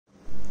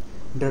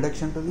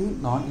Introduction to the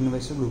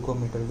non-invasive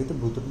glucometer with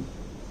Bluetooth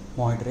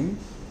monitoring.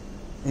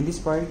 In this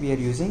part we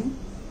are using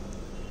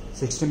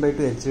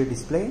 16:2 LCD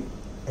display,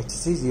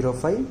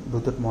 HC05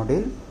 Bluetooth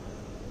module,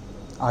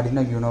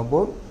 Arduino Uno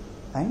board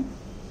and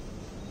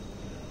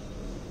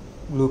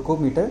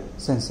glucometer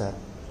sensor.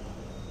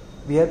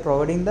 We are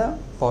providing the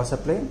power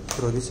supply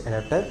through this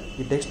adapter.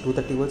 It takes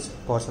 230 volts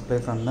power supply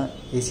from the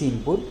AC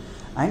input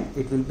and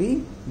it will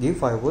be give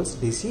 5 volts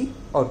DC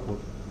output.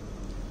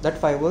 That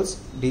 5 volts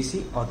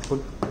DC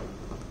output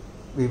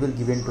we will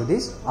give into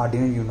this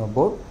Arduino Uno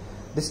board.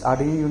 This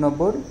Arduino Uno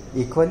board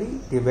equally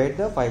divide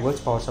the 5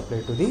 volts power supply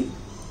to the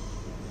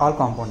all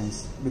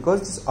components, because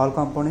this all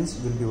components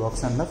will be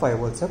works on the 5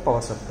 volts of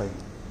power supply.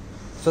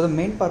 So the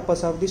main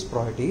purpose of this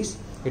product is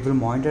it will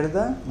monitor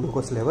the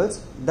glucose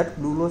levels.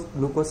 That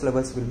glucose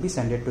levels will be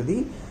sent to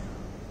the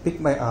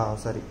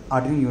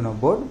Arduino Uno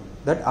board.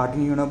 That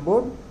Arduino Uno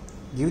board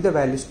give the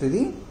values to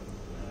the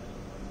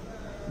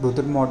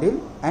Bluetooth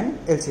module and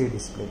LCD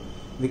display.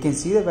 We can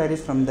see the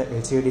values from the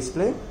LCD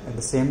display. At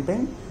the same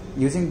time,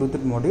 using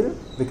Bluetooth module,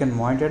 we can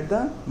monitor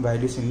the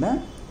values in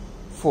the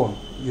phone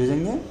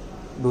using a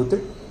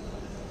Bluetooth.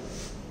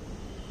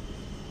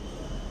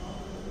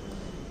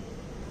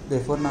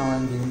 Therefore, now I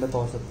am giving the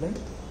power supply.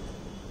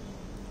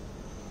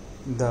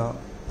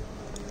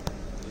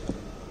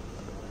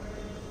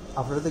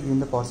 After giving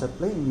the power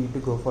supply, we need to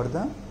go for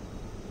the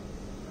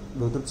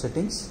Bluetooth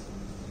settings.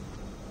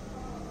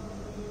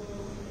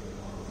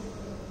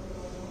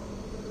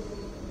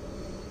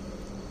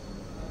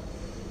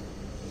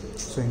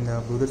 So in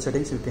the Bluetooth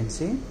settings, you can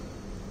see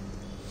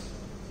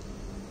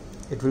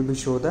it will be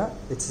show the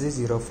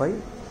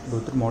HC05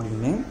 Bluetooth module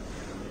name.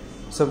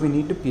 So we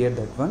need to pair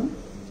that one.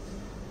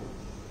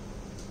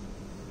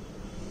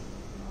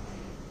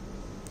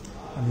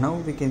 And now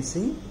we can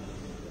see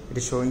it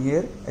is showing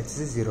here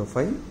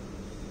HC05.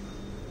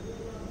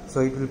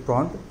 So it will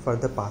prompt for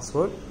the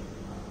password.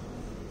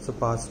 So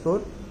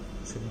password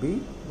should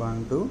be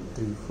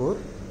 1234.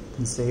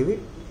 Then save it.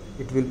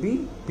 It will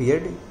be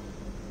paired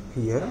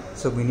here.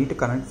 So we need to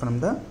connect from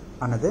the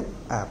another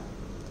app.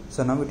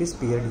 So now it is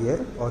paired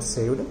here or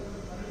saved.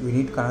 We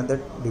need to connect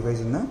that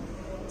device in a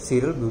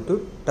serial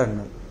Bluetooth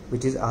terminal,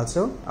 which is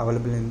also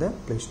available in the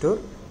Play Store.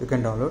 You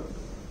can download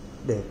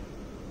there.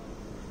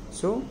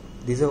 So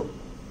this is a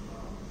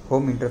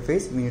home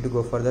interface. We need to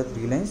go for the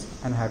 3 lines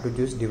and have to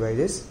choose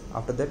devices.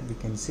 After that we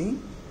can see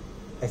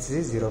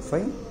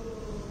HC05.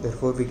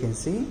 Therefore we can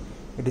see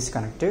it is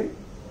connected.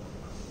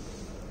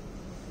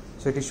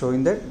 So it is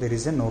showing that there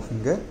is a no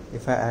finger.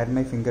 If I add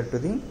my finger to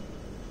the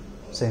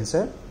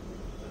sensor,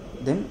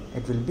 then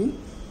it will be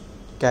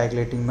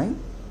calculating my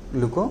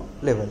glucose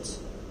levels.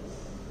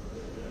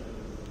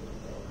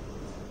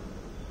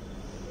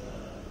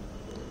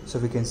 So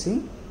we can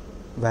see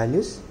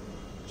values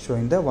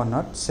showing the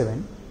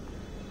 107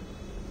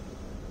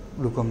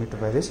 glucometer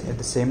values. At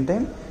the same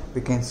time,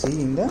 we can see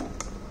in the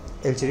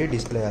LCD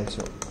display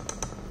also.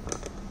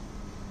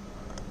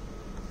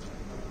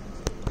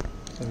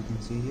 So we can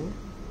see here.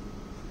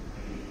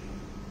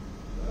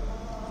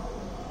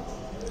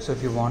 So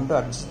if you want to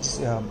adjust this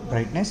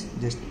brightness,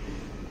 just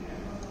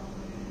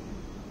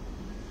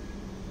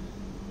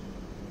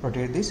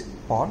rotate this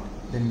pot,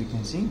 then we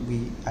can see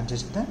we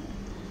adjust the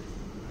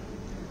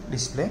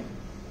display.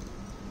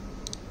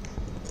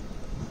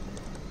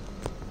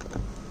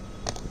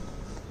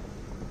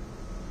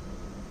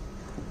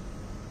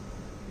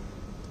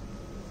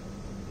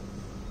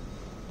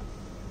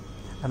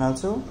 And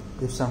also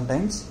if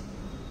sometimes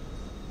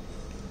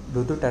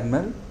Bluetooth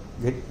terminal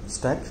get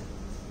stuck,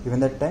 even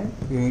that time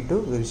you need to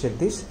reset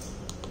this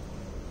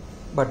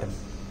button.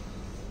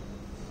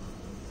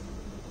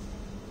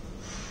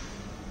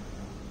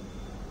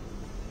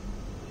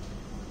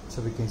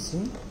 So we can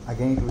see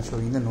again it will show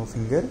in the no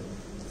finger.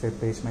 If I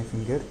place my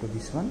finger to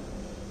this one,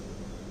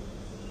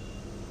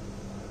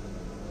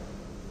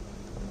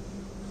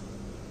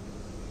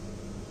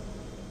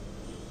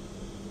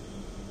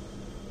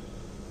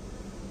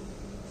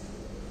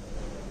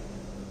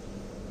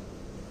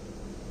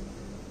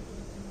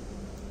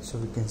 so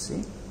we can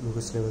see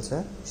glucose levels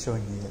are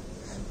showing here.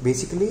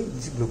 Basically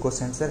this glucose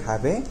sensor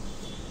have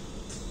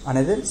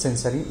another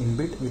sensor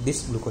inbuilt with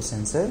this glucose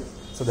sensor.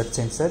 So that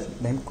sensor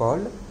name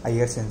called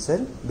IR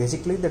sensor.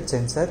 Basically that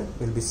sensor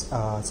will be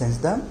sense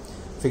the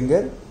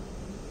finger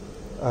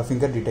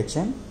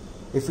detection.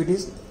 If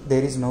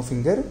there is no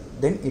finger,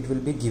 then it will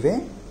be give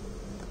a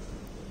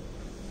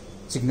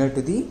signal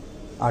to the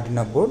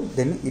Arduino board.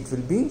 Then it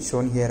will be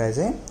shown here as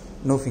a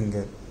no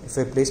finger. If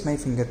I place my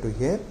finger to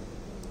here,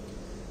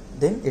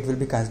 then it will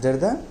be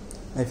considered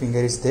my finger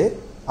is there.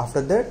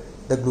 After that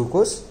the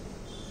glucose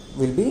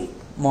will be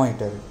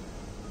monitored.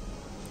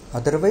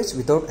 Otherwise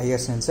without IR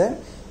sensor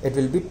it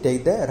will be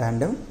take the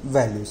random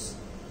values.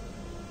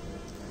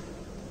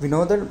 We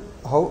know that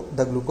how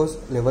the glucose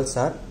levels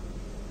are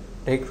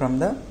take from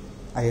the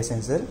IR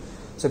sensor.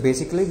 So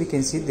basically we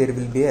can see there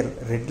will be a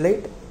red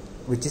light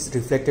which is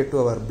reflected to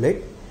our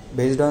blood.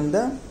 Based on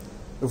the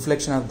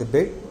reflection of the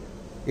blood,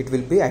 it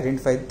will be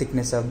identify the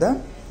thickness of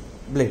the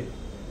blood.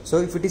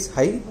 So if it is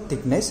high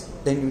thickness,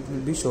 then it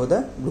will be show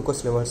the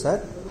glucose levels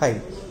are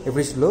high. If it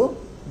is low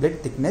blood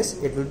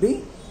thickness, it will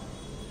be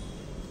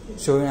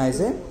showing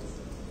as a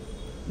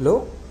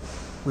low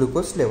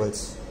glucose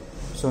levels.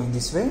 So in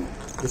this way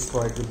this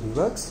product will be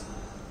works.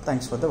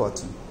 Thanks for the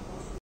watching.